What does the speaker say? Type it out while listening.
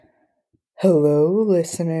Hello,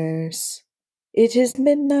 listeners. It is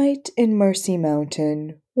midnight in Mercy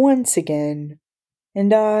Mountain once again,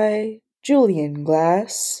 and I, Julian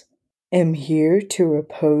Glass, am here to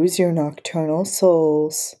repose your nocturnal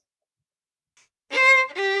souls.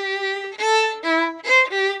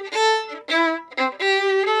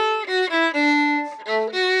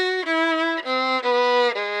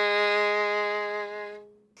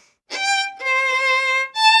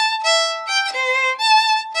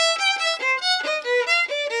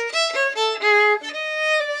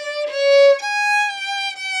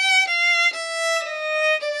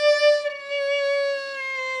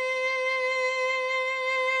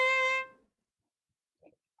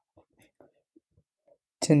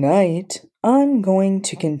 Tonight, I'm going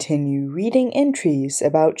to continue reading entries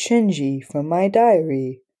about Shinji from my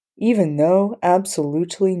diary, even though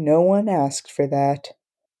absolutely no one asked for that.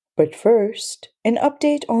 But first, an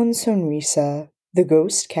update on Sonrisa, the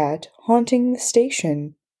ghost cat haunting the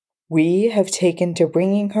station. We have taken to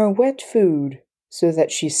bringing her wet food so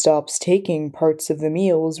that she stops taking parts of the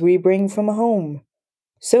meals we bring from home.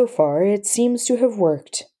 So far, it seems to have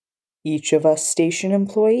worked. Each of us station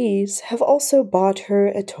employees have also bought her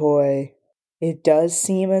a toy. It does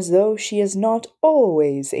seem as though she is not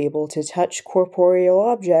always able to touch corporeal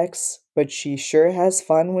objects, but she sure has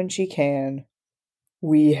fun when she can.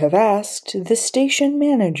 We have asked the station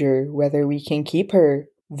manager whether we can keep her,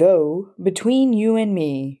 though, between you and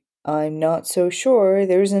me, I'm not so sure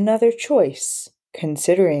there's another choice,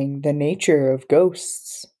 considering the nature of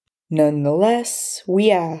ghosts. Nonetheless, we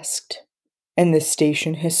asked, and the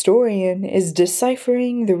station historian is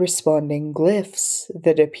deciphering the responding glyphs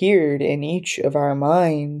that appeared in each of our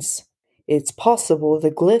minds. It's possible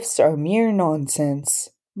the glyphs are mere nonsense,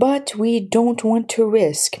 but we don't want to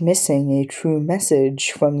risk missing a true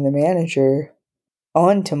message from the manager.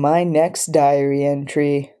 On to my next diary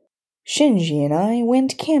entry. Shinji and I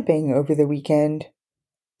went camping over the weekend.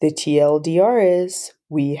 The TLDR is,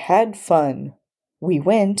 we had fun. We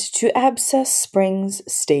went to Abscess Springs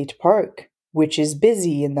State Park, which is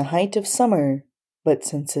busy in the height of summer, but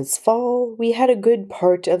since it's fall, we had a good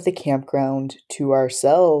part of the campground to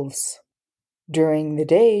ourselves. During the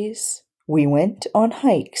days, we went on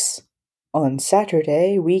hikes. On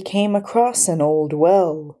Saturday, we came across an old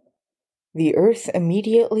well. The earth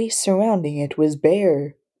immediately surrounding it was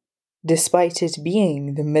bare, despite it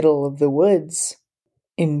being the middle of the woods.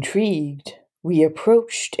 Intrigued, we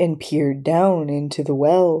approached and peered down into the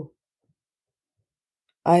well.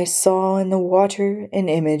 I saw in the water an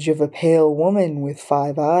image of a pale woman with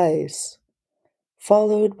 5 eyes,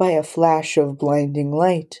 followed by a flash of blinding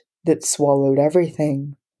light that swallowed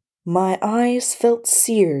everything. My eyes felt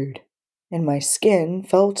seared, and my skin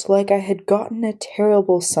felt like I had gotten a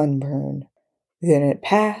terrible sunburn. Then it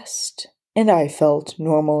passed, and I felt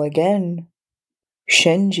normal again.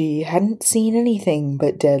 Shinji hadn't seen anything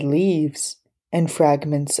but dead leaves and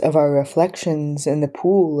fragments of our reflections in the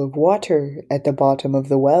pool of water at the bottom of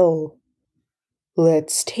the well.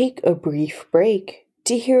 Let's take a brief break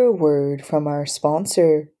to hear a word from our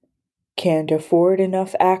sponsor. Can't afford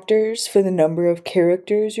enough actors for the number of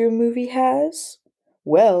characters your movie has?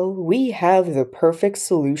 Well, we have the perfect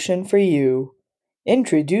solution for you.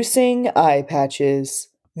 Introducing eye patches.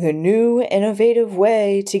 The new, innovative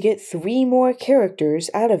way to get 3 more characters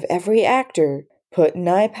out of every actor. Put an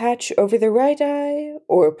eye patch over the right eye,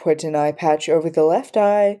 or put an eye patch over the left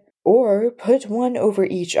eye, or put one over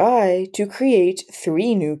each eye to create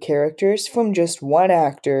 3 new characters from just 1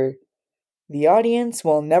 actor. The audience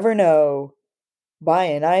will never know. Buy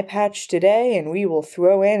an eye patch today and we will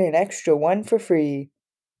throw in an extra one for free.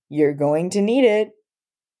 You're going to need it.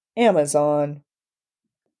 Amazon.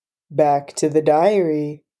 Back to the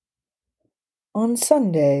diary. On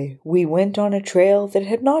Sunday, we went on a trail that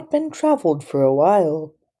had not been traveled for a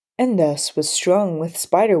while, and thus was strung with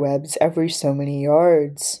spiderwebs every so many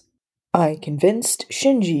yards. I convinced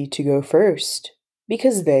Shinji to go first,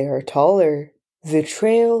 because they are taller. The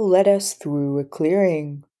trail led us through a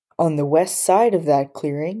clearing. On the west side of that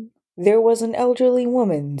clearing, there was an elderly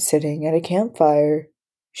woman sitting at a campfire.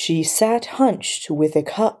 She sat hunched with a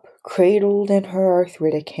cup cradled in her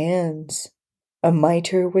arthritic hands. A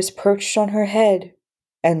mitre was perched on her head,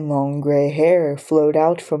 and long gray hair flowed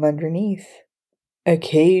out from underneath. A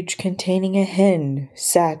cage containing a hen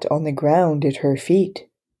sat on the ground at her feet.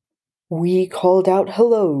 We called out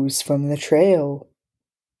hellos from the trail.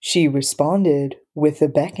 She responded with a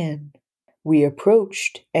beckon. We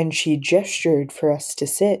approached, and she gestured for us to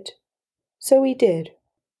sit. So we did.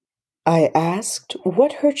 I asked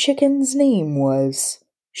what her chicken's name was.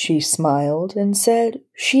 She smiled and said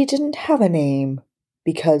she didn't have a name.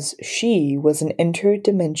 because she was an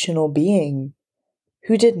interdimensional being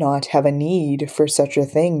who did not have a need for such a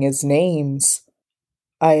thing as names.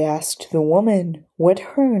 I asked the woman what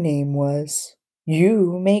her name was.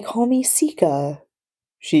 "You may call me Sika,"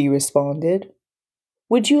 she responded.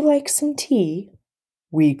 "Would you like some tea?"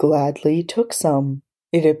 We gladly took some.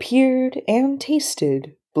 It appeared and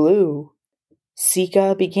tasted blue.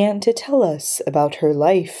 Sika began to tell us about her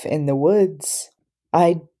life in the woods.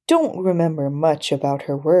 I don't remember much about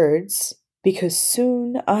her words, because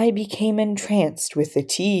soon I became entranced with the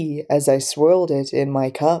tea as I swirled it in my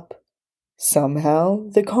cup. Somehow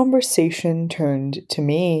the conversation turned to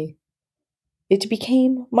me. It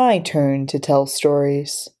became my turn to tell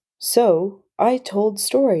stories, so I told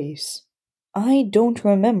stories. I don't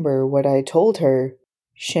remember what I told her.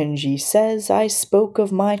 Shinji says I spoke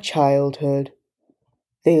of my childhood.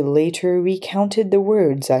 They later recounted the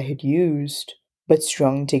words I had used, but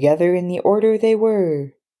strung together in the order they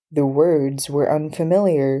were. The words were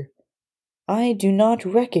unfamiliar. I do not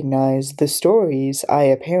recognize the stories I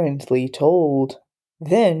apparently told.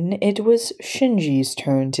 Then it was Shinji's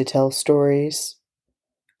turn to tell stories.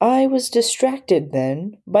 I was distracted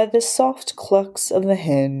then by the soft clucks of the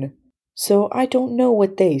hen, so I don't know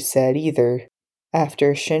what they said either.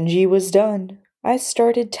 After Shinji was done, I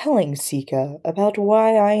started telling Sika about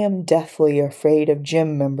why I am deathly afraid of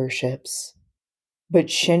gym memberships. But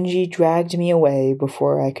Shinji dragged me away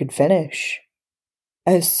before I could finish.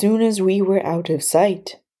 As soon as we were out of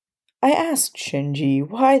sight, I asked Shinji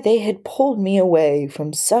why they had pulled me away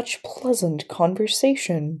from such pleasant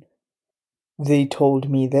conversation. They told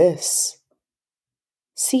me this.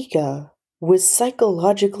 Sika was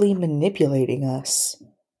psychologically manipulating us,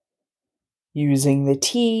 using the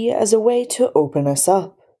tea as a way to open us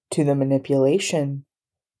up to the manipulation.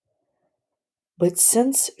 But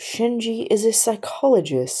since Shinji is a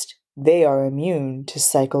psychologist, they are immune to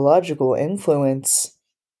psychological influence.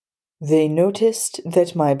 They noticed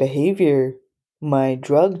that my behavior, my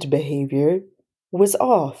drugged behavior, was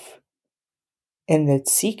off, and that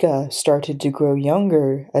Sika started to grow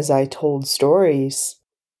younger as I told stories.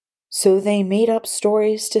 So they made up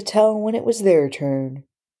stories to tell when it was their turn,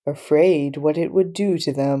 afraid what it would do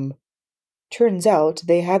to them. Turns out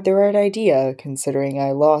they had the right idea, considering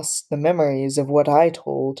I lost the memories of what I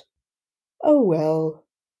told. Oh well,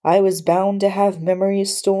 I was bound to have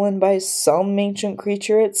memories stolen by some ancient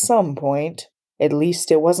creature at some point. At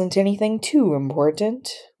least it wasn't anything too important,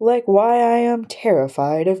 like why I am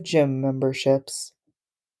terrified of gym memberships.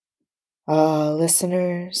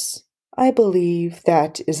 Listeners, I believe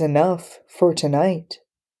that is enough for tonight.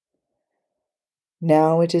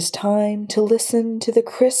 Now it is time to listen to the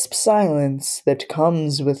crisp silence that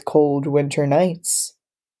comes with cold winter nights,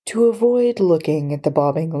 to avoid looking at the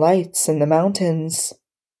bobbing lights in the mountains.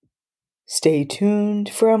 Stay tuned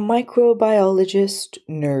for a microbiologist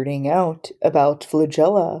nerding out about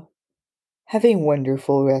flagella. Have a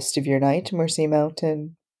wonderful rest of your night, Mercy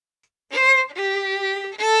Mountain.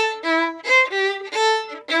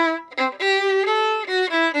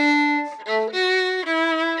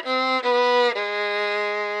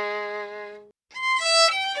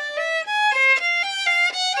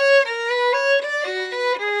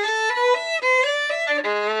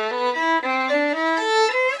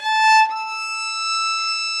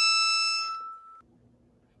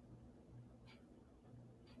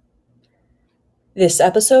 This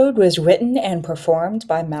episode was written and performed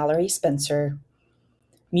by Mallory Spencer.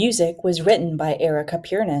 Music was written by Erica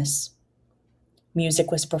Piernis.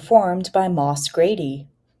 Music was performed by Moss Grady.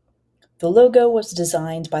 The logo was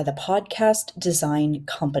designed by the Podcast Design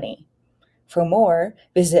Company. For more,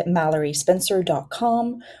 visit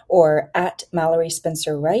MallorySpencer.com or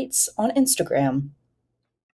 @MallorySpencerWrites on Instagram.